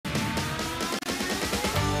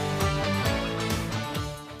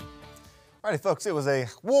Alrighty, folks, it was a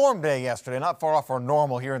warm day yesterday, not far off our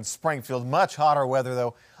normal here in Springfield. Much hotter weather,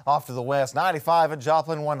 though, off to the west. 95 in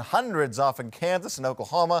Joplin, 100s off in Kansas and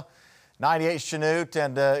Oklahoma, 98 Chanute,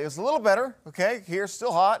 and it was a little better, okay? Here,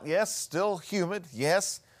 still hot, yes, still humid,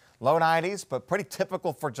 yes, low 90s, but pretty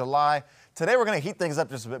typical for July. Today, we're going to heat things up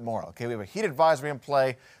just a bit more, okay? We have a heat advisory in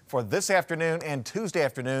play for this afternoon and Tuesday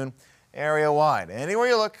afternoon, area-wide. Anywhere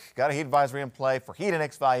you look, got a heat advisory in play for heat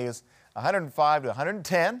index values, 105 to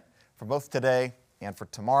 110. For both today and for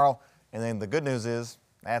tomorrow. And then the good news is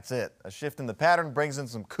that's it. A shift in the pattern brings in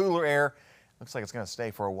some cooler air. Looks like it's going to stay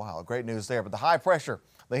for a while. Great news there. But the high pressure,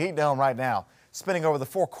 the heat dome right now, spinning over the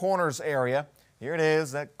Four Corners area. Here it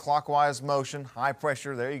is, that clockwise motion, high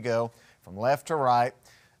pressure. There you go, from left to right.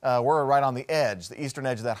 We're right on the edge, the eastern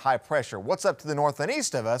edge of that high pressure. What's up to the north and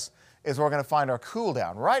east of us is where we're going to find our cool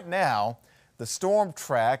down. Right now, the storm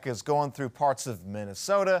track is going through parts of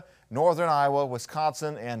Minnesota, northern Iowa,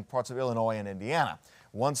 Wisconsin, and parts of Illinois and Indiana.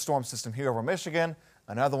 One storm system here over Michigan,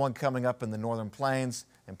 another one coming up in the northern plains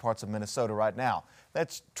and parts of Minnesota right now.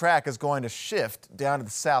 That track is going to shift down to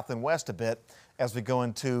the south and west a bit as we go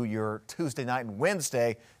into your Tuesday night and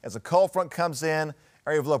Wednesday as a cold front comes in,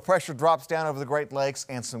 area of low pressure drops down over the Great Lakes,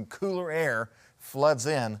 and some cooler air floods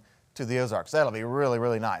in to the Ozarks. That'll be really,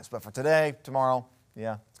 really nice. But for today, tomorrow,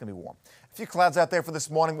 yeah, it's going to be warm. A few clouds out there for this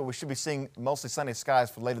morning, but we should be seeing mostly sunny skies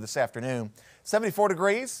for later this afternoon. 74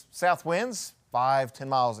 degrees, south winds, 5-10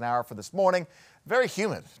 miles an hour for this morning. Very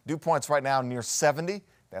humid. Dew points right now near 70.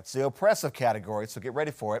 That's the oppressive category, so get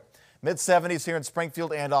ready for it. Mid-70s here in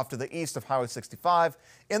Springfield and off to the east of Highway 65.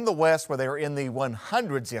 In the west, where they were in the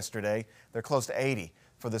 100s yesterday, they're close to 80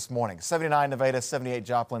 for this morning. 79 Nevada, 78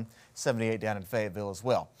 Joplin, 78 down in Fayetteville as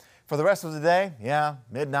well. For the rest of the day, yeah,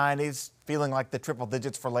 mid-90s, feeling like the triple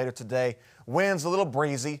digits for later today. Winds a little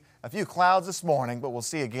breezy, a few clouds this morning, but we'll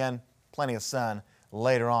see again plenty of sun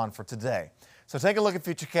later on for today. So take a look at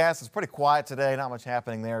Futurecast. It's pretty quiet today, not much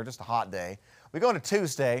happening there, just a hot day. We go into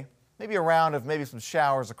Tuesday, maybe a round of maybe some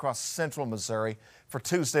showers across central Missouri for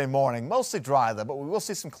Tuesday morning. Mostly dry though, but we will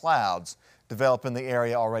see some clouds develop in the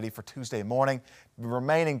area already for Tuesday morning.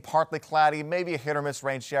 Remaining partly cloudy, maybe a hit or miss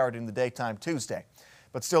rain shower during the daytime Tuesday,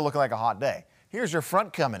 but still looking like a hot day. Here's your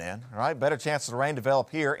front coming in, all right? Better chances of rain develop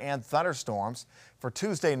here and thunderstorms for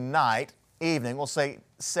Tuesday night, evening. We'll say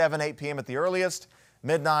 7, 8 p.m. at the earliest.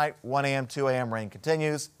 Midnight, 1 a.m., 2 a.m. rain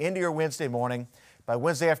continues into your Wednesday morning. By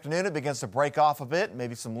Wednesday afternoon, it begins to break off a bit.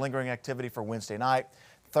 Maybe some lingering activity for Wednesday night.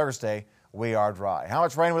 Thursday, we are dry. How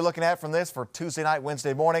much rain are we looking at from this for Tuesday night,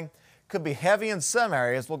 Wednesday morning? Could be heavy in some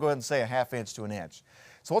areas. We'll go ahead and say a ½ inch to an inch.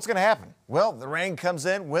 So what's going to happen? Well, the rain comes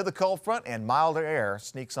in with a cold front and milder air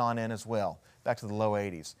sneaks on in as well. Back to the low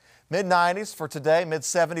 80s. Mid-90s for today,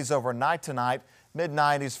 mid-70s overnight tonight,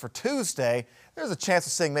 mid-90s for Tuesday. There's a chance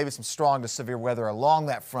of seeing maybe some strong to severe weather along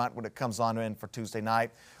that front when it comes on in for Tuesday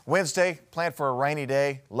night. Wednesday, planned for a rainy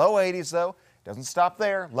day. Low 80s though. Doesn't stop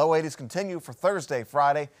there. Low 80s continue for Thursday,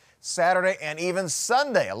 Friday, Saturday, and even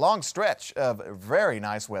Sunday. A long stretch of very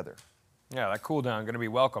nice weather. Yeah, that cool down going to be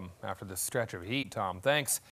welcome after this stretch of heat, Tom. Thanks.